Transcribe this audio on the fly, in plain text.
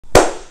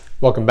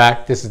Welcome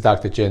back. This is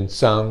Dr. Jin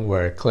Sung,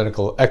 where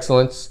clinical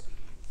excellence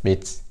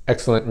meets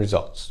excellent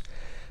results.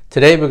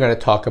 Today we're going to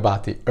talk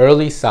about the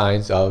early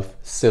signs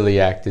of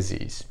celiac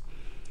disease.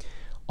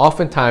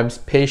 Oftentimes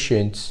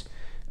patients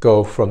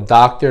go from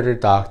doctor to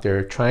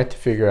doctor trying to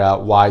figure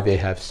out why they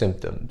have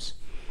symptoms.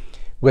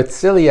 With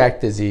celiac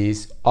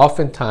disease,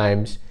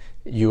 oftentimes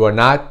you are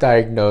not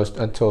diagnosed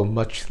until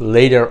much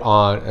later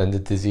on in the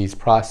disease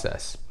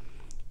process.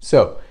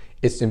 So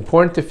it's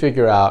important to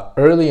figure out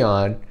early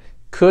on,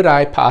 could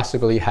I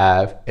possibly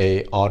have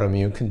an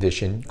autoimmune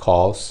condition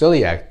called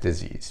celiac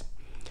disease?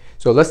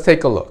 So let's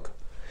take a look.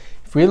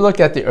 If we look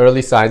at the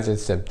early signs and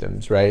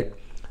symptoms, right?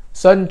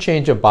 Sudden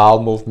change of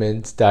bowel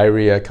movements,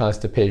 diarrhea,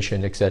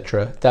 constipation,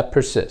 etc., that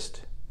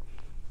persist.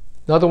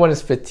 Another one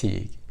is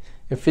fatigue.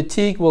 And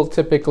fatigue will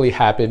typically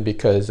happen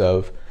because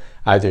of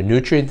either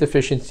nutrient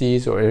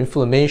deficiencies or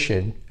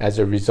inflammation as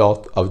a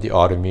result of the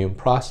autoimmune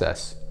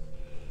process.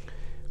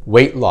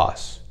 Weight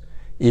loss.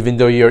 Even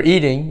though you're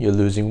eating, you're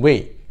losing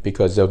weight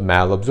because of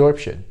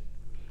malabsorption.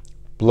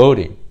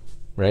 Bloating,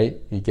 right?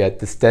 You get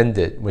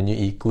distended when you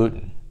eat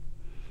gluten.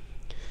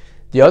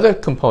 The other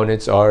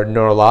components are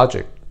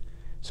neurologic.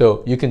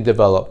 So you can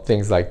develop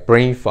things like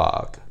brain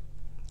fog,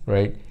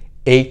 right?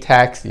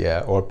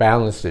 Ataxia or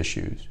balance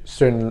issues.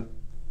 Certain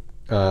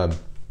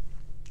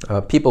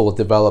people will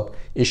develop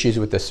issues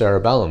with the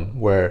cerebellum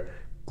where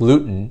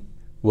gluten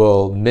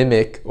will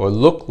mimic or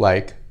look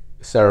like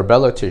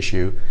cerebellar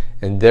tissue,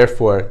 and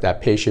therefore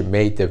that patient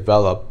may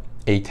develop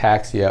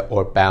ataxia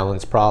or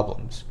balance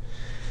problems.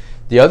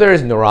 The other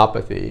is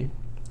neuropathy,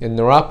 and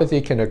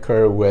neuropathy can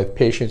occur with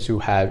patients who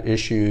have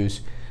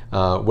issues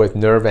with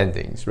nerve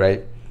endings,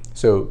 right?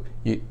 So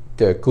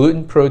the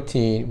gluten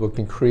protein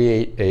can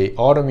create an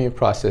autoimmune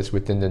process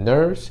within the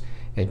nerves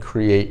and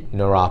create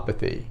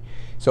neuropathy.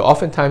 So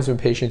oftentimes when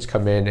patients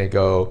come in and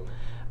go,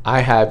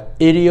 I have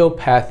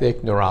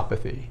idiopathic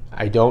neuropathy.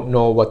 I don't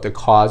know what the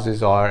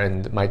causes are,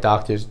 and my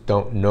doctors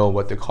don't know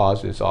what the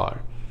causes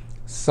are.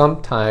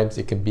 Sometimes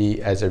it can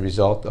be as a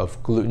result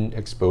of gluten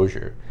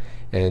exposure,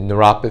 and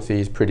neuropathy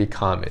is pretty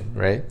common,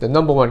 right? The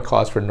number one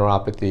cause for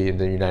neuropathy in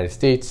the United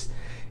States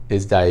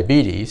is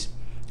diabetes.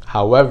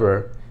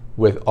 However,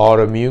 with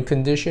autoimmune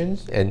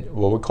conditions and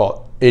what we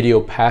call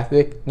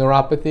idiopathic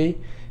neuropathy,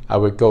 I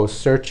would go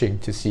searching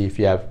to see if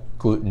you have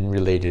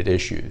gluten-related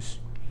issues.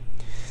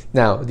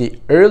 Now,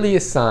 the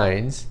earliest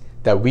signs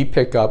that we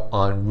pick up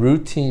on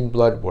routine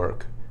blood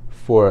work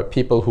for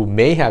people who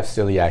may have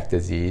celiac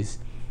disease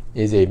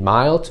is a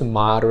mild to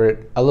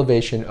moderate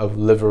elevation of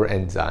liver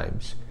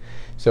enzymes.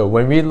 So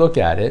when we look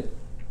at it,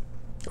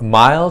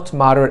 mild to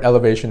moderate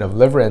elevation of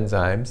liver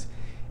enzymes,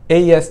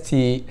 AST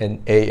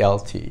and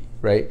ALT,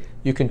 right?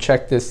 You can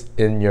check this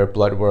in your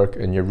blood work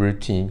and your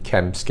routine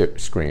chem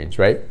screens,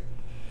 right?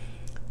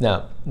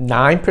 Now,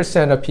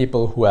 9% of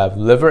people who have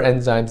liver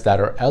enzymes that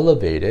are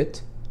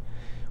elevated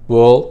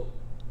will,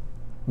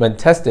 when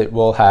tested,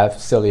 will have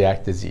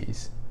celiac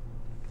disease,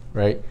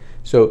 right?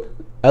 So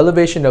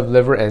elevation of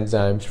liver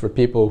enzymes for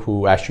people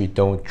who actually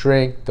don't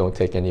drink, don't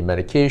take any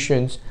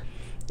medications,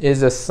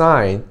 is a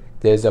sign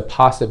there's a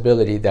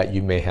possibility that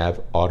you may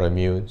have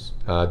autoimmune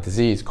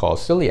disease called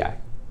celiac.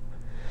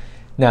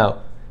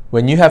 Now,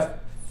 when you have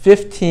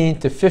 15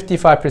 to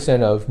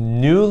 55% of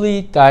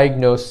newly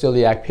diagnosed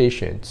celiac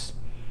patients,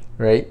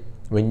 right,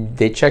 when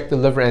they check the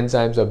liver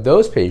enzymes of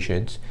those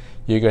patients,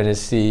 you're going to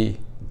see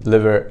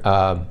liver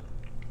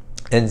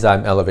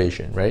enzyme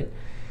elevation, right?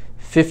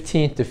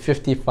 15 to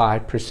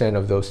 55%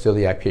 of those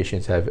celiac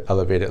patients have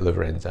elevated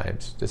liver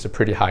enzymes. That's a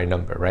pretty high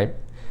number, right?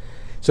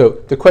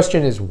 So the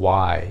question is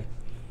why?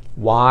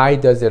 Why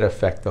does it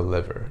affect the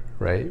liver,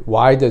 right?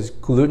 Why does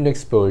gluten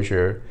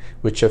exposure,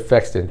 which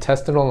affects the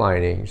intestinal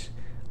linings,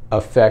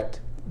 affect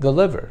the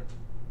liver?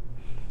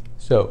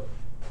 So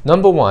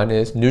number one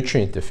is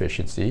nutrient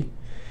deficiency.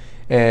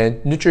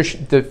 And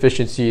nutrient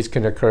deficiencies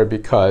can occur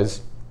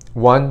because,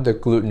 one, the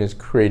gluten is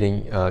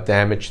creating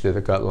damage to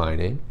the gut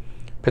lining,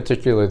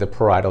 particularly the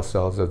parietal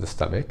cells of the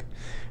stomach,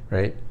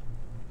 right?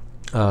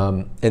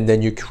 And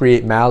then you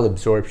create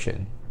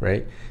malabsorption,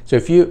 right? So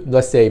if you,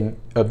 let's say,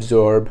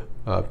 absorb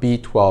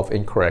B12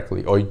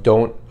 incorrectly, or you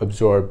don't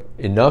absorb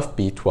enough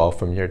B12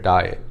 from your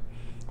diet,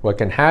 what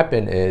can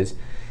happen is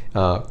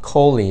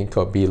choline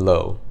could be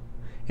low,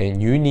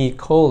 and you need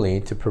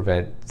choline to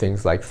prevent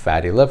things like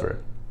fatty liver.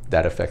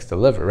 That affects the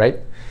liver, right?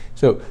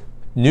 So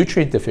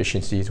nutrient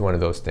deficiency is one of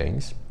those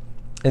things.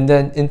 And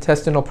then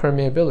intestinal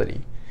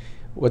permeability.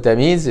 What that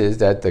means is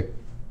that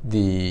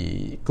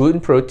the gluten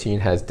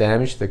protein has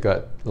damaged the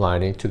gut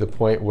lining to the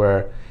point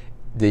where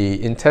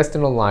the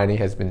intestinal lining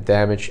has been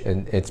damaged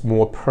and it's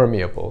more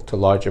permeable to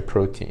larger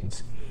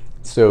proteins.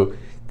 So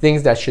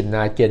things that should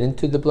not get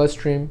into the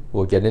bloodstream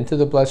will get into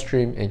the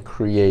bloodstream and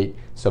create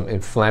some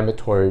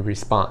inflammatory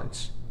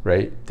response,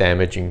 right?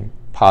 Damaging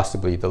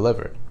possibly the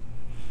liver.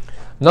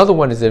 Another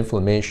one is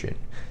inflammation.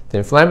 The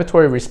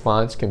inflammatory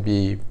response can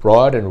be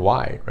broad and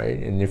wide, right?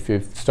 And if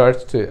it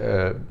starts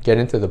to get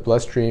into the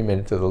bloodstream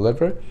and into the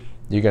liver,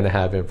 you're going to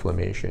have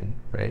inflammation,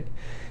 right?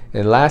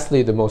 And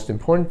lastly, the most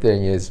important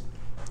thing is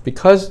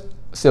because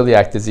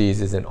celiac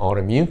disease is an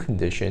autoimmune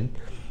condition,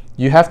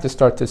 you have to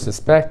start to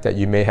suspect that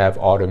you may have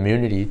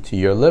autoimmunity to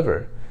your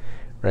liver,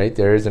 right?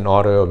 There is an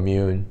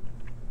autoimmune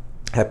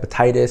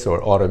hepatitis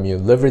or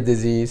autoimmune liver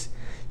disease.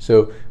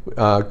 So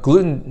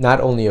gluten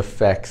not only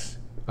affects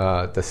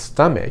the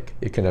stomach,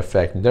 it can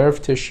affect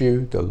nerve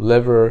tissue, the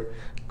liver,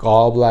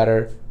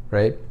 gallbladder,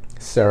 right?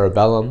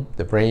 Cerebellum,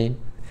 the brain.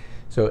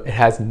 So it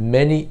has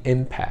many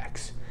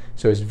impacts.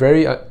 So it's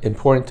very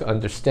important to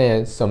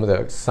understand some of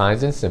the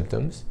signs and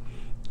symptoms,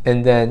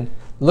 and then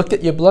look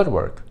at your blood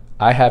work.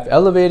 I have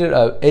elevated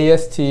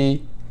AST,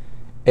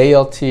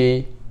 ALT,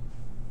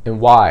 and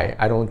why?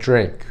 I don't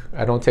drink.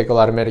 I don't take a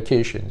lot of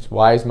medications.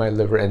 Why is my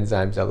liver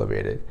enzymes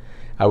elevated?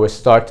 I would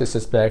start to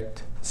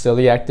suspect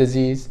celiac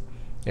disease,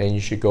 and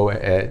you should go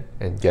ahead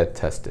and get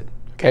tested.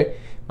 Okay?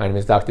 My name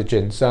is Dr.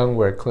 Jin Sung,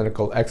 where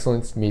clinical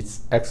excellence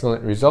meets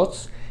excellent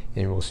results,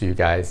 and we'll see you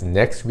guys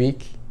next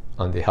week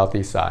on the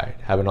healthy side.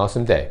 Have an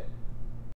awesome day.